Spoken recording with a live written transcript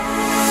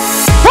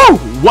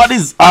What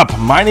is up?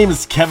 My name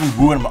is Kevin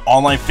Wu, and I'm an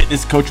online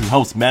fitness coach who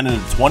helps men in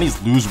their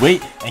 20s lose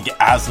weight and get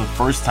abs for the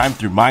first time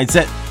through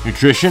mindset,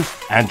 nutrition,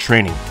 and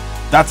training.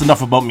 That's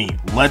enough about me.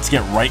 Let's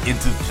get right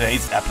into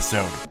today's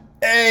episode.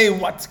 Hey,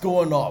 what's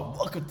going on?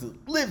 Welcome to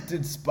Live to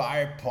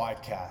Inspire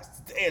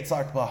podcast. Today I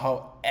talk about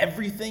how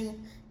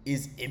everything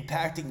is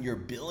impacting your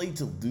ability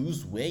to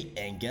lose weight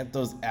and get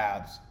those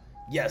abs.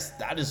 Yes,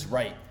 that is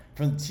right.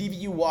 From the TV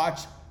you watch,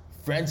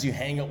 friends you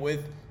hang out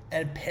with,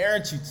 and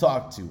parents you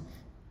talk to,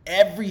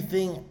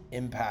 everything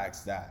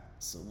impacts that.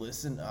 So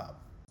listen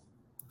up.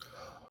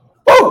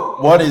 Woo!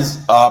 What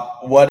is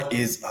up? What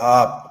is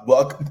up?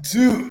 Welcome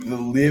to the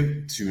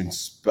Live to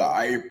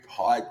Inspire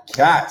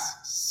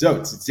podcast.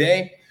 So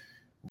today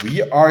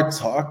we are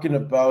talking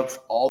about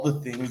all the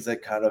things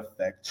that kind of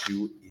affect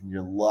you in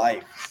your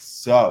life.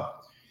 So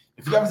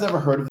if you guys ever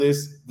heard of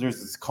this,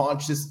 there's this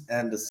conscious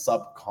and the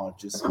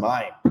subconscious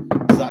mind.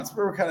 So that's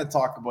where we're kind of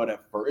talking about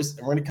at first.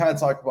 And we're going to kind of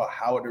talk about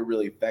how it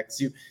really affects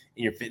you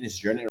in your fitness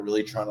journey and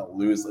really trying to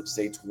lose, let's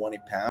say, 20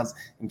 pounds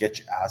and get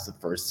your ass the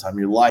first time in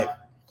your life.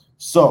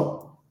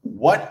 So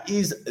what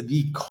is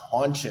the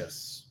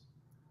conscious?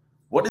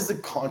 What is the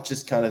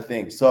conscious kind of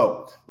thing?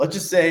 So let's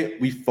just say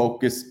we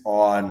focus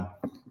on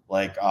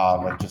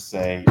let's just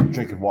say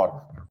drinking water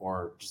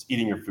or just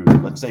eating your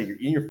food. Let's say you're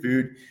eating your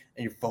food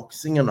and you're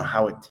focusing on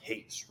how it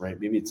tastes, right?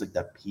 Maybe it's like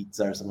that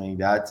pizza or something like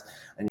that.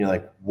 And you're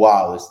like,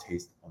 wow, this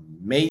tastes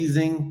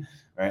amazing,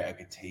 right? I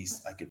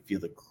could feel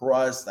the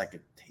crust. I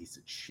could taste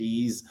the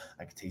cheese.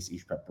 I could taste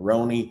each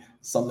pepperoni,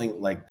 something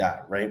like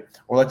that, right?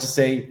 Or let's just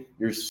say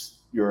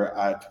you're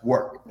at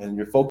work and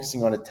you're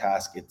focusing on a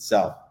task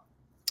itself.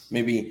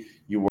 Maybe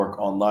you work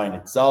online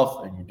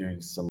itself and you're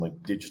doing some like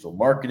digital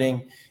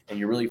marketing and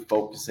you're really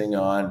focusing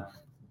on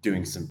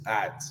doing some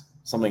ads,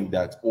 something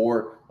that,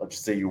 or let's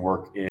just say you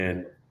work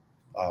in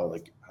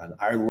like an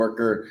iron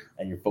worker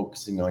and you're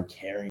focusing on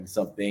carrying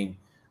something,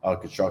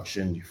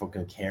 construction, you're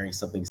focusing on carrying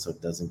something so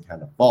it doesn't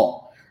kind of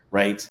fall,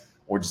 right?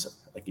 Or just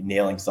like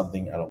nailing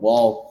something at a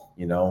wall,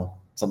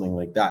 something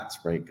like that,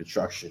 right?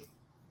 Construction.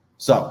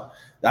 So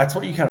that's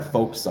what you kind of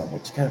focus on,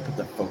 what you kind of put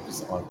the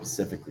focus on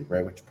specifically,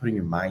 right? What you're putting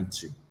your mind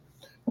to.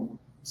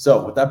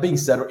 So with that being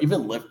said, or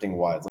even lifting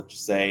wise, let's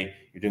just say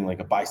you're doing like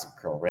a bicep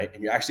curl, right?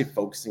 And you're actually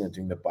focusing on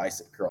doing the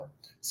bicep curl.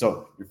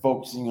 So you're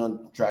focusing on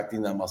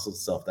contracting that muscle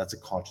itself. That's a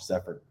conscious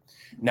effort.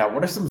 Now,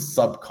 what are some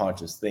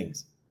subconscious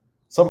things?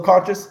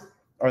 Subconscious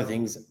are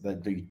things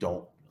that you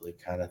don't really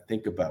kind of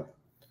think about,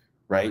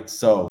 right?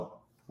 So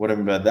what I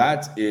mean by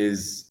that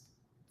is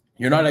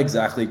you're not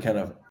exactly kind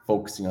of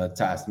focusing on a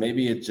task.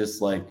 Maybe it's just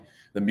like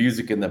the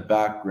music in the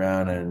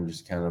background and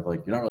just kind of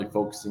like you're not really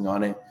focusing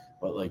on it,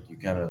 but like you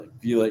kind of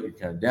feel it, you're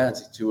kind of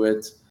dancing to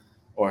it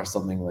or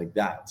something like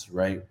that,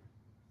 right?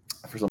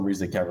 For some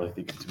reason, I can't really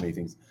think of too many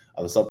things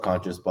of the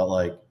subconscious, but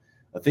like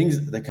the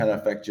things that kind of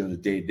affect you on the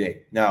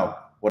day-to-day. Now,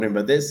 what I mean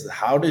by this,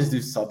 how does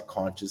these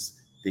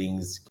subconscious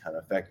things kind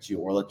of affect you?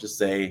 Or let's just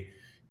say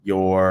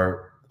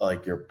your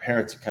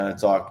parents are kind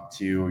of talking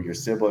to, your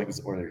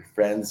siblings or your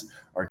friends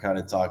are kind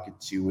of talking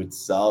to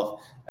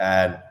itself,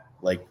 and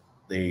like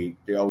they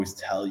always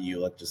tell you,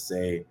 let's just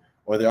say,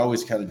 or they're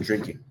always kind of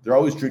drinking. They're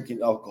always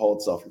drinking alcohol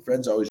itself. Your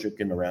friends are always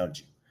drinking around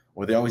you,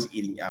 or they're always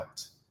eating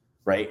out,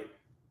 right?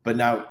 But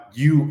now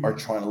you are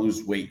trying to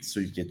lose weight so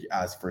you get your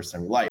ass first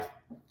time in your life.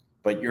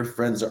 But your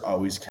friends are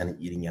always kind of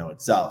eating out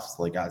itself.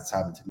 So like that's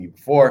happened to me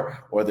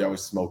before, or they're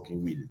always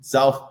smoking weed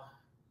itself.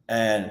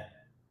 And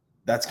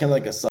that's kind of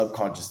like a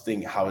subconscious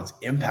thing, how it's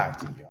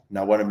impacting you.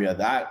 Now, what I mean by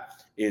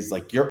that is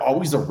like you're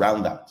always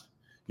around that.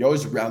 You're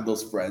always around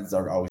those friends that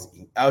are always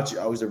eating out.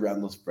 You're always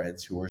around those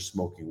friends who are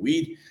smoking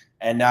weed.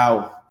 And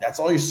now that's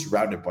all you're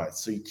surrounded by.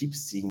 So you keep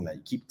seeing that.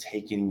 You keep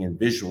taking in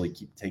visually,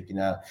 keep taking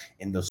out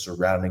in those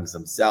surroundings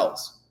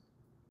themselves.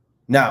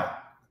 Now,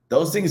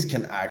 those things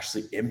can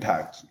actually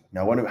impact you.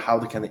 Now, how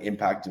they kind of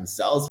impact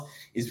themselves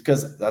is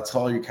because that's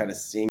all you're kind of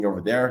seeing over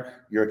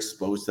there. You're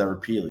exposed to that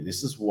repeatedly.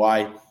 This is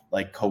why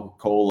like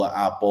Coca-Cola,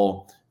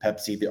 Apple,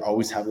 Pepsi, they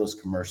always have those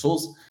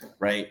commercials,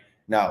 right?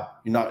 Now,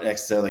 you're not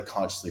necessarily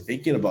consciously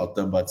thinking about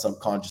them, but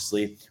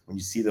subconsciously, when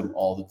you see them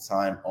all the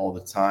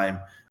time,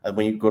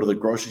 when you go to the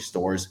grocery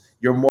stores,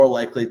 you're more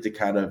likely to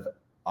kind of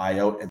eye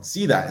out and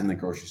see that in the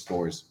grocery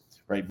stores,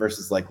 right?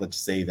 Versus like, let's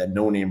say that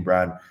no-name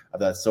brand of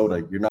that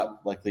soda, you're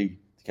not likely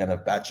to kind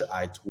of bat your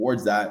eye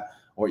towards that.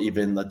 Or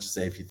even, let's just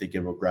say, if you're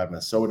thinking about grabbing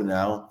a soda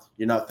now,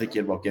 you're not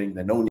thinking about getting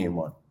the no-name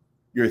one.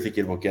 You're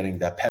thinking about getting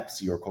that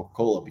Pepsi or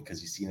Coca-Cola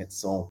because you've seen it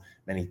so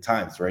many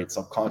times, right?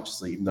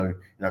 Subconsciously, even though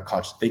you're not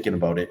consciously thinking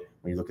about it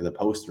when you look at the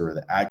poster or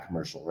the ad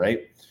commercial,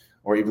 right?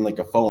 Or even like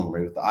a phone,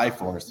 right? With the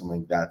iPhone or something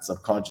like that.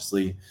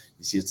 Subconsciously,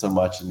 you see it so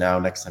much. And now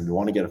next time you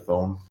want to get a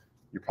phone,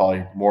 you're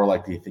probably more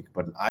likely to think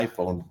about an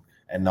iPhone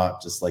and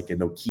not just like a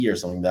Nokia or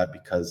something like that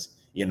because,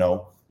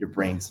 your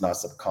brain's not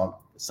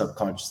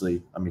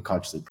consciously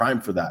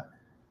primed for that.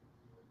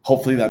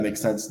 Hopefully that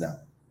makes sense now.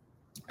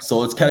 So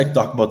let's kind of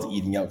talk about the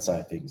eating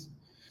outside things.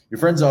 Your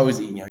friends are always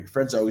eating out. Your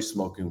friends are always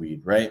smoking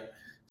weed, right?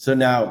 So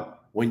now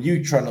when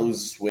you trying to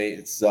lose this weight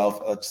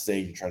itself, let's say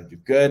you're trying to do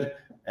good,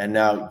 and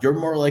now you're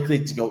more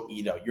likely to go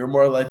eat out. You're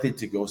more likely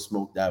to go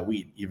smoke that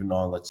weed, even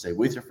on, let's say,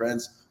 with your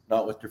friends,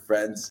 not with your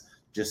friends,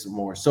 just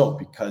more so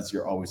because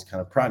you're always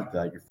kind of primed for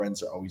that. Your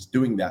friends are always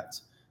doing that.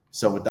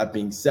 So with that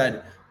being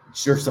said,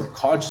 you're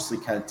subconsciously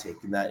kind of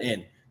taking that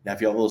in. Now,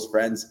 if you have those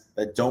friends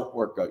that don't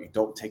work out, you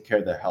don't take care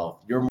of their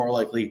health, you're more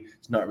likely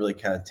to not really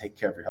kind of take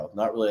care of your health,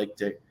 not really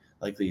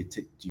likely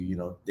to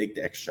take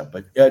the extra.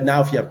 But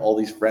now if you have all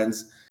these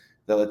friends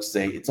that, let's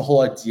say, it's a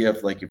whole idea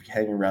of like if you're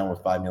hanging around with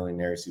 5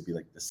 millionaires, you'd be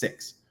like the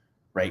six,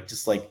 right?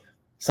 Just like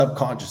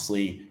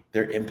subconsciously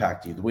they're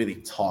impacting you, the way they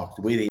talk,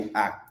 the way they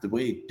act, the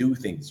way they do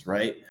things,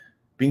 right?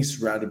 Being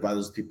surrounded by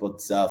those people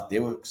itself, they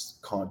will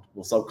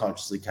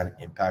subconsciously kind of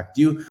impact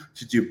you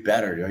to do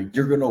better.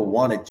 You're going to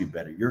want to do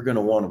better. You're going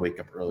to want to wake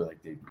up early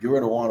like they do. You're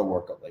going to want to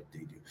work out like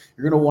they do.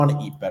 You're going to want to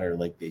eat better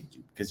like they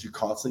do because you're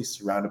constantly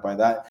surrounded by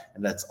that.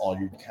 And that's all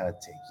you're kind of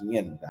taking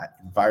in, that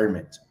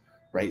environment,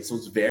 right? So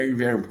it's very,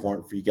 very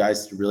important for you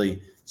guys to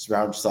really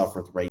surround yourself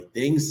with the right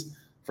things.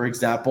 For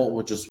example,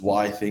 which is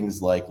why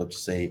things like, let's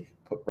say,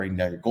 writing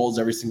down your goals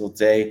every single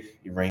day,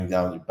 you're writing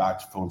down your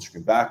phone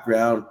screen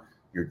background,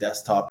 your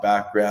desktop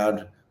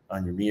background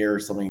on your mirror,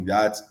 something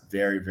that's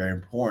very, very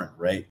important,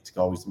 right? To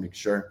always make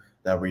sure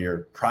that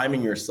you're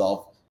priming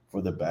yourself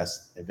for the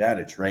best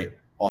advantage, right?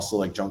 Also,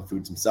 like junk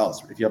foods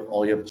themselves. If you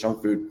have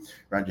junk food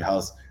around your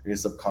house, you're gonna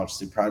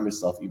subconsciously prime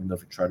yourself, even though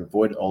if you try to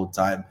avoid it all the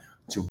time,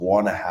 to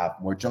want to have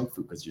more junk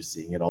food because you're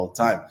seeing it all the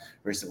time.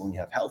 Versus when you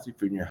have healthy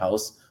food in your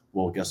house,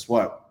 well, guess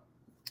what?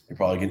 You're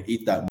probably gonna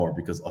eat that more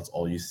because that's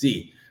all you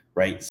see,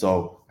 right?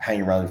 So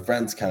hanging around with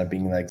friends, kind of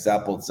being that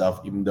example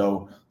itself, even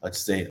though let's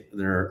say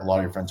a lot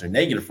of your friends are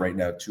negative right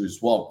now too as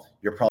well,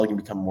 you're probably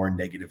gonna become more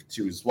negative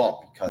too as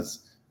well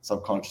because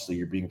subconsciously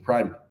you're being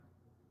primed,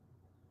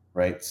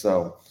 right?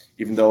 So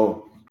even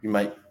though you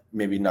might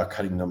maybe not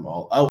cutting them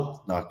all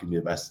out, not gonna be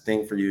the best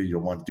thing for you, you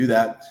don't want to do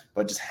that,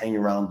 but just hang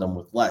around them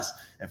with less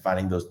and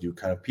finding those new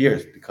kind of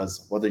peers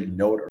because whether you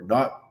know it or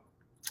not,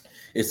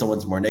 if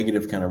someone's more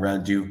negative kind of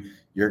around you,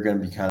 you're going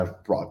to be kind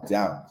of brought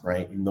down,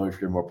 right? Even though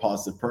if you're a more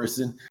positive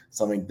person,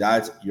 something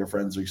that your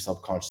friends or your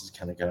subconscious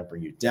kind of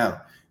bring you down.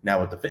 Now,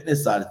 with the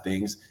fitness side of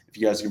things, if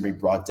you guys are going to be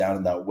brought down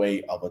in that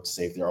way, let's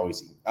say if they're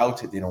always eating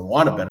out, they don't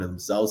want to better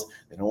themselves,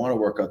 they don't want to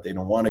work out, they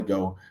don't want to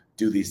go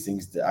do these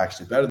things to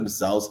actually better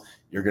themselves,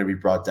 you're going to be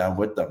brought down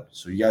with them.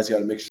 So you guys got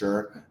to make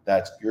sure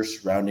that your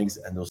surroundings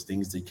and those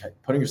things that you keep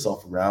putting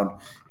yourself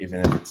around, even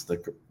if it's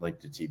like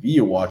the TV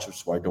you watch, which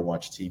is why I don't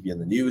watch TV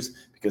and the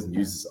news, because the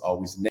news is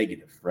always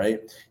negative, right?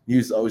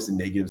 News is always the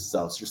negative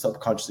stuff. So you're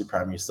subconsciously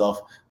priming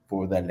yourself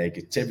for that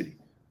negativity.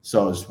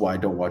 So that's why I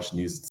don't watch the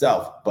news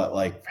itself. But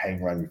like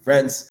hanging around your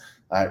friends,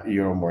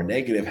 you're more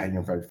negative, hanging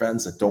around your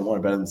friends that don't want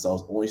to better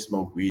themselves, only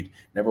smoke weed,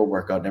 never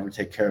work out, never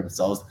take care of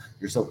themselves.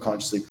 You're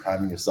subconsciously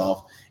priming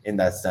yourself in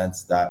that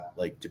sense that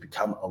like to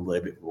become a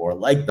little bit more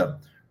like them,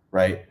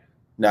 right?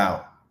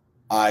 Now,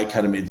 I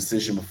kind of made a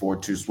decision before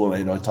too, as well.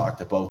 I know I talked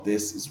about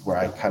this is where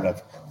I kind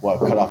of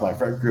cut off my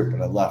friend group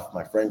and I left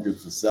my friend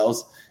groups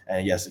themselves.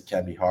 And yes, it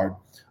can be hard,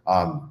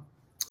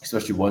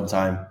 especially one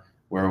time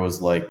where it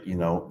was like,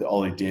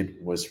 all they did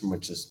was pretty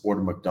much just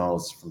order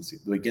McDonald's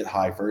they get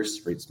high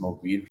first, right?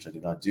 Smoke weed, which I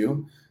did not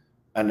do.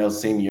 And that was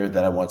the same year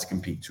that I wanted to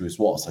compete too as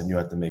well. So I knew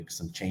I had to make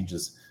some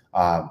changes.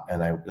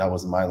 That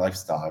wasn't my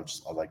lifestyle.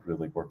 I like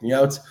really like working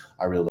out.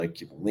 I really like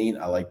keeping lean.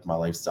 I liked my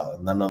lifestyle,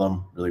 and none of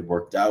them really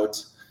worked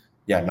out.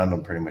 Yeah, none of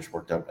them pretty much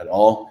worked out at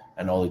all.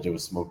 And all they did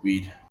was smoke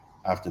weed.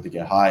 After they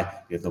get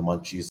high, get the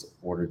munchies,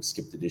 ordered,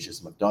 skip the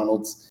dishes,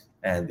 McDonald's,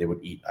 and they would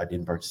eat. I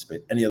didn't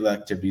participate in any of the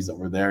activities that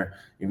were there,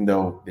 even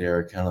though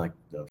they're kind of like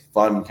the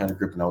fun kind of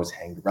group, and I always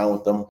hanged around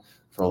with them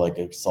for like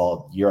a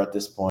solid year at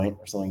this point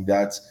or something like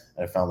that.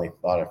 And I found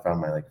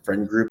my like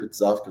friend group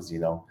itself because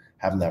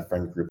having that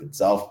friend group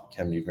itself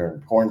can be very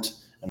important.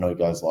 I know you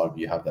guys, a lot of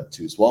you have that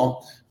too as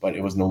well, but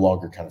it was no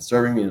longer kind of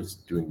serving me. It was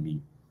doing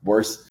me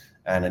worse.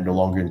 And I no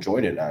longer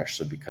enjoyed it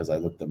actually because I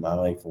looked at my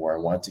life and where I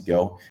wanted to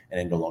go and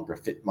it no longer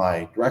fit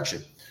my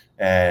direction.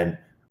 And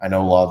I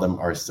know a lot of them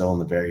are still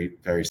in a very,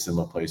 very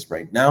similar place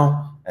right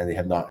now, and they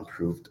have not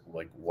improved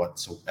like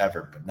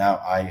whatsoever. But now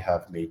I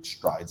have made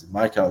strides in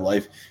my kind of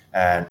life,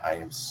 and I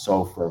am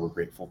so forever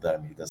grateful that I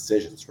made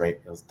decisions, right?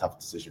 It was a tough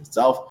decision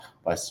itself,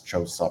 but I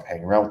chose to stop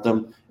hanging around with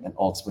them. And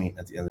ultimately,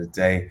 at the end of the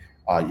day,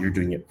 you're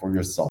doing it for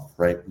yourself,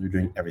 right? You're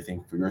doing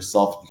everything for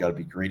yourself. You got to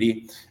be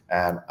greedy.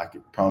 And I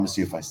can promise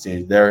you, if I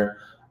stayed there,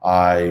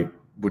 I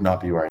would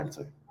not be where I am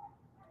today.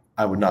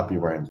 I would not be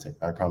where I am today.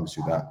 I promise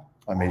you that.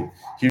 I made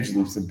huge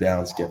leaps and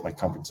bounds, get my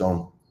comfort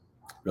zone,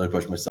 really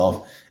push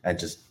myself, and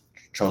just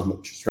chose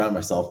to surround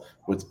myself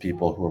with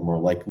people who are more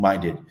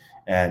like-minded.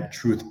 And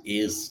truth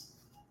is,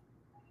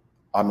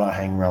 I'm not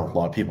hanging around with a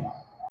lot of people,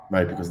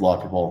 right? Because a lot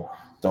of people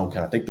don't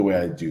kind of think the way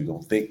I do,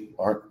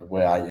 aren't the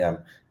way I am,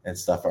 and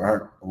stuff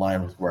aren't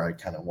aligned with where I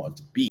kind of want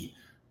to be,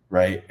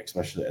 right?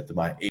 Especially at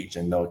my age.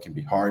 I know it can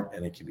be hard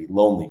and it can be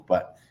lonely,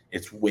 but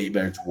it's way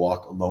better to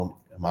walk alone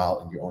a mile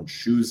in your own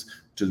shoes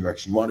to the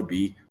direction you want to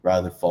be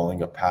rather than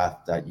following a path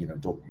that you're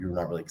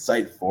not really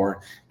excited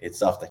for. It's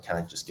stuff that kind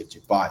of just gets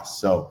you by.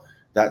 So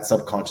that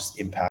subconscious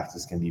impact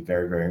is going to be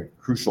very, very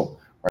crucial.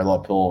 Right? A lot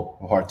of people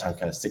have a hard time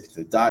kind of sticking to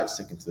the diet,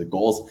 sticking to the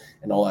goals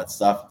and all that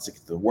stuff,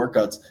 sticking to the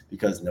workouts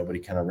because nobody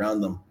kind of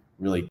around them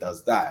really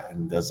does that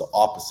and does the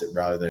opposite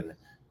rather than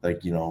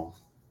like,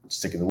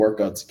 sticking to the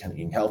workouts, kind of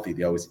eating healthy.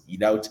 They always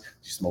eat out,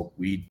 do smoke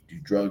weed, do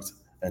drugs,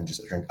 and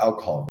just drink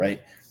alcohol,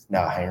 right?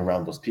 Now, hanging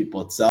around those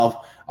people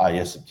itself,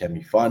 yes, it can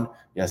be fun.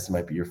 Yes, it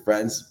might be your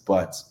friends,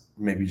 but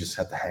maybe you just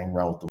have to hang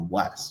around with them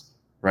less,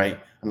 right?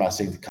 I'm not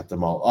saying to cut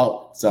them all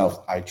out.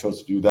 So I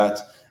chose to do that,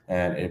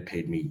 and it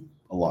paid me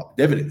a lot of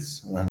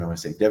dividends. When I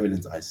say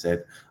dividends, I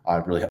said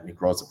it really helped me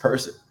grow as a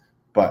person.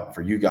 But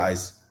for you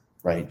guys,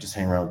 right, just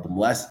hang around with them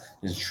less,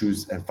 just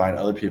choose and find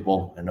other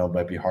people. I know it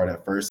might be hard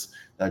at first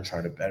that are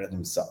trying to better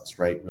themselves,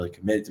 right? Really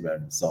committed to better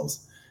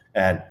themselves.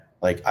 And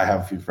like I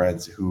have a few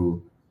friends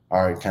who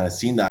are kind of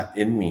seen that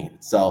in me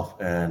itself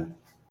and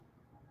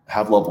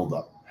have leveled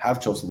up, have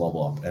chosen to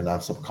level up, and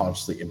I'm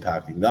subconsciously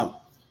impacting them.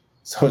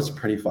 So it's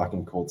pretty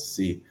fucking cool to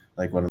see.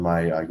 Like one of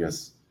my, I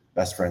guess,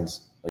 best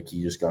friends, like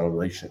he just got a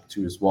relationship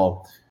too as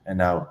well. And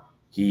now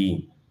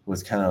he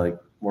was kind of like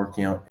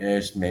working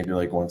out-ish, maybe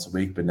like once a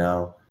week, but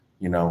now,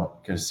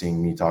 because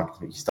seeing me talk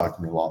to me, he's talking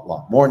to me a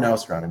lot more now,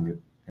 surrounding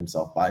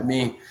himself by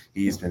me.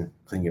 He's been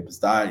cleaning up his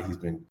diet. He's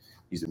been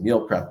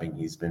meal prepping.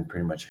 He's been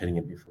pretty much hitting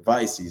at me for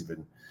advice. He's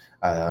been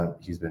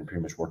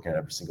pretty much working out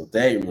every single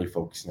day, really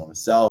focusing on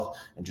himself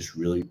and just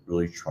really,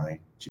 really trying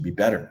to be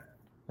better,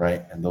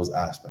 right? And those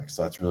aspects.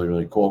 So that's really,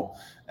 really cool.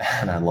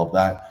 And I love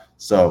that.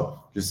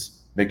 So just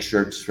make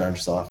sure to surround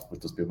yourself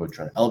with those people who are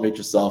trying to elevate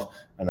yourself.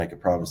 And I can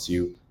promise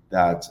you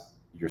that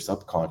your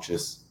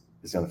subconscious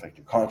is going to affect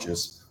your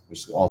conscious,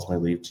 which will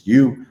ultimately lead to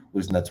you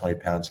losing that 20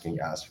 pounds, getting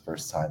ass for the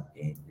first time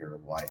in your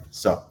life.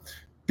 So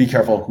be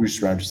careful who you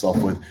surround yourself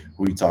with,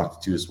 who you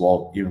talk to as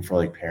well, even for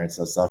like parents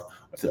and stuff.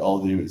 If all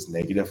they do is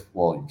negative,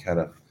 well, you kind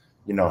of,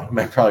 you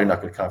might probably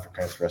not going to come for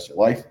parents for the rest of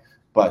your life,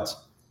 but,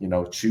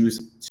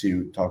 choose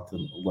to talk to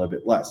them a little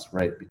bit less,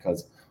 right?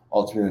 Because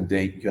ultimately in the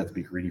day, you have to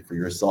be greedy for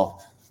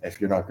yourself. If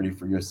you're not greedy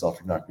for yourself,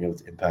 you're not going to be able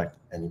to impact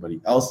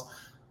anybody else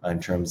in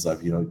terms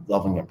of,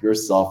 leveling up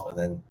yourself. And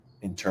then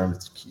in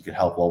terms, you can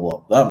help level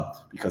up them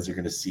because they're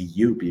going to see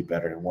you be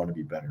better and want to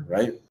be better,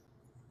 right?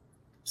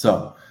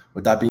 So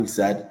with that being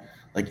said,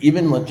 like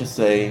even let's just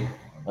say,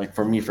 like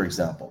for me, for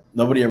example,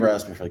 nobody ever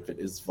asked me for like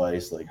fitness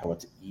advice, like how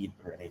to eat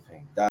or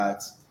anything.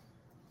 That's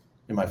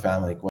in my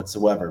family, like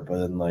whatsoever. But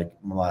then like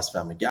my last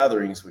family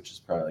gatherings, which is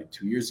probably like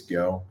 2 years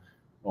ago,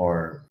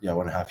 or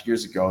 1.5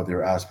 years ago, they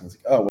were asking like,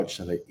 oh, what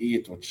should I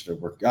eat? What should I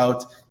work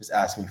out? Just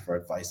asking me for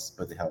advice,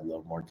 but they have a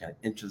little more kind of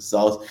into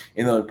themselves.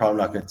 Even though they're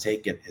probably not going to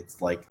take it,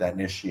 it's like that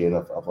initiative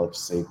of let's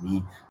say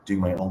me doing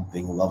my own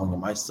thing, leveling up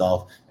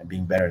myself and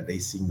being better. They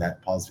seeing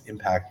that positive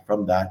impact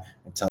from that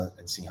and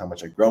seeing how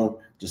much I've grown,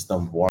 just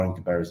them wanting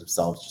to better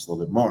themselves just a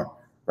little bit more,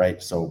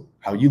 right? So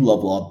how you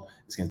level up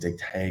is going to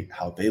dictate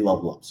how they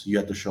level up. So you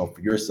have to show up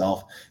for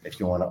yourself if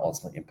you want to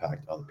ultimately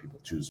impact other people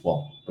too as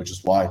well, which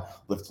is why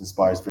Lift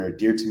Inspire is very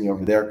dear to me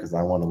over there because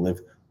I want to live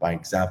by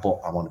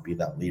example. I want to be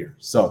that leader.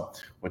 So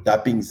with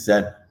that being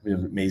said, we have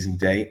an amazing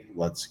day.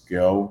 Let's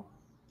go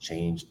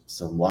change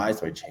some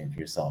lives by changing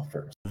yourself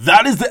first.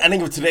 That is the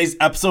ending of today's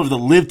episode of the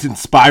Live to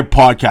Inspire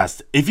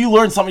podcast. If you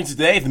learned something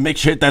today, then make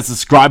sure to hit that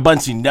subscribe button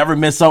so you never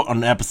miss out on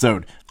an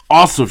episode.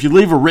 Also, if you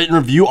leave a written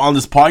review on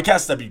this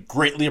podcast, that'd be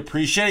greatly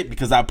appreciated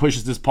because that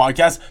pushes this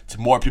podcast to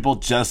more people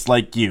just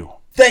like you.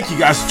 Thank you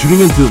guys for tuning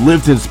in to the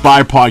Live to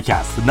Inspire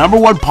podcast, the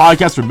 #1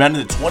 podcast for men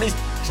in the 20s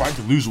trying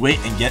to lose weight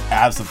and get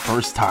abs the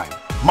first time.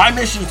 My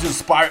mission is to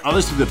inspire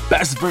others to be the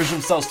best version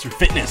of themselves through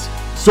fitness.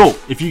 So,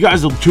 if you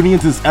guys are tuning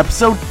into this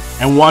episode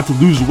and want to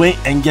lose weight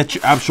and get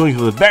your abs showing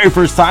for the very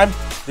first time,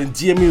 then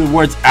DM me the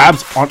words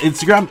abs on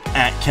Instagram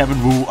at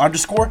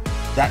KevinWoo_.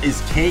 That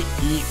is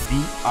KEVINWU_,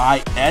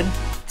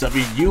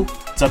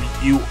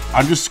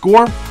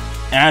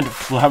 and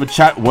we'll have a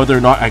chat whether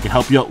or not I can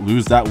help you out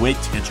lose that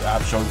weight to get your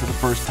abs showing for the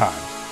first time.